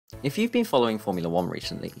If you've been following Formula 1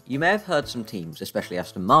 recently, you may have heard some teams, especially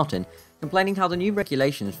Aston Martin, complaining how the new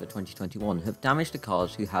regulations for 2021 have damaged the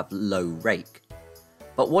cars who have low rake.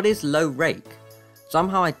 But what is low rake?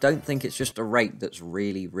 Somehow I don't think it's just a rake that's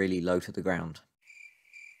really low to the ground.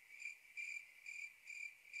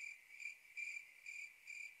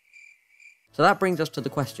 So that brings us to the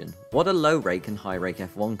question, what are low rake and high rake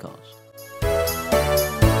F1 cars?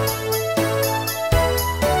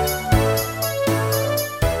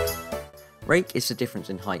 Rake is the difference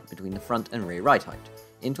in height between the front and rear ride height.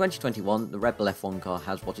 In 2021, the Red Bull F1 car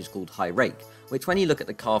has what is called high rake, which when you look at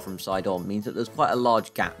the car from side on means that there's quite a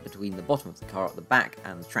large gap between the bottom of the car at the back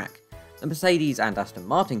and the track. The Mercedes and Aston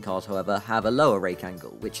Martin cars, however, have a lower rake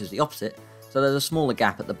angle, which is the opposite, so there's a smaller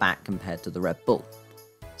gap at the back compared to the Red Bull.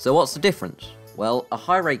 So what's the difference? Well, a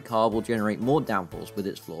high rake car will generate more downforce with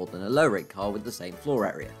its floor than a low rake car with the same floor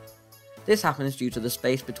area. This happens due to the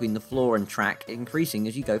space between the floor and track increasing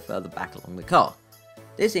as you go further back along the car.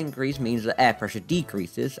 This increase means that air pressure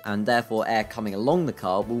decreases, and therefore air coming along the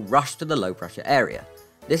car will rush to the low pressure area.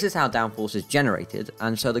 This is how downforce is generated,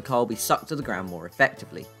 and so the car will be sucked to the ground more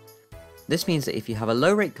effectively. This means that if you have a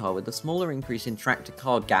low rake car with a smaller increase in track to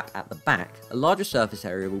car gap at the back, a larger surface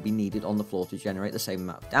area will be needed on the floor to generate the same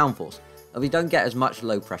amount of downforce, and we don't get as much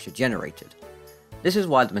low pressure generated. This is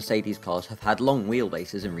why the Mercedes cars have had long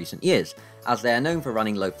wheelbases in recent years, as they are known for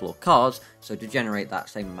running low floor cars, so to generate that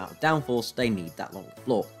same amount of downforce they need that longer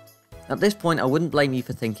floor. At this point I wouldn't blame you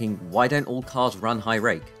for thinking, why don't all cars run high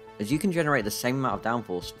rake, as you can generate the same amount of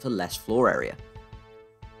downforce for less floor area.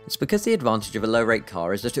 It's because the advantage of a low rake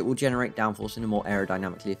car is that it will generate downforce in a more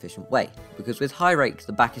aerodynamically efficient way, because with high rake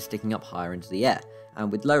the back is sticking up higher into the air,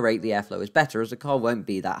 and with low rake the airflow is better as the car won't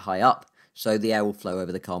be that high up, so the air will flow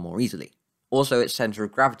over the car more easily. Also, its centre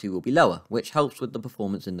of gravity will be lower, which helps with the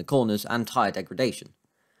performance in the corners and tyre degradation.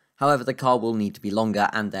 However, the car will need to be longer,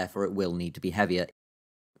 and therefore it will need to be heavier.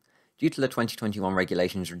 Due to the 2021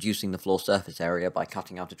 regulations reducing the floor surface area by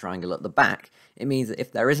cutting out a triangle at the back, it means that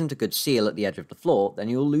if there isn't a good seal at the edge of the floor, then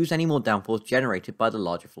you'll lose any more downforce generated by the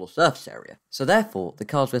larger floor surface area. So therefore, the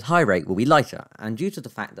cars with high rake will be lighter, and due to the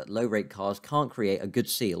fact that low rake cars can't create a good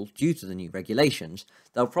seal due to the new regulations,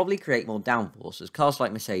 they'll probably create more downforce, as cars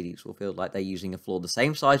like Mercedes will feel like they're using a floor the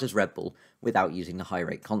same size as Red Bull without using the high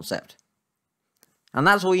rake concept. And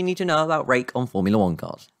that's all you need to know about rake on Formula 1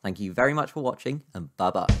 cars. Thank you very much for watching, and bye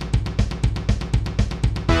bye.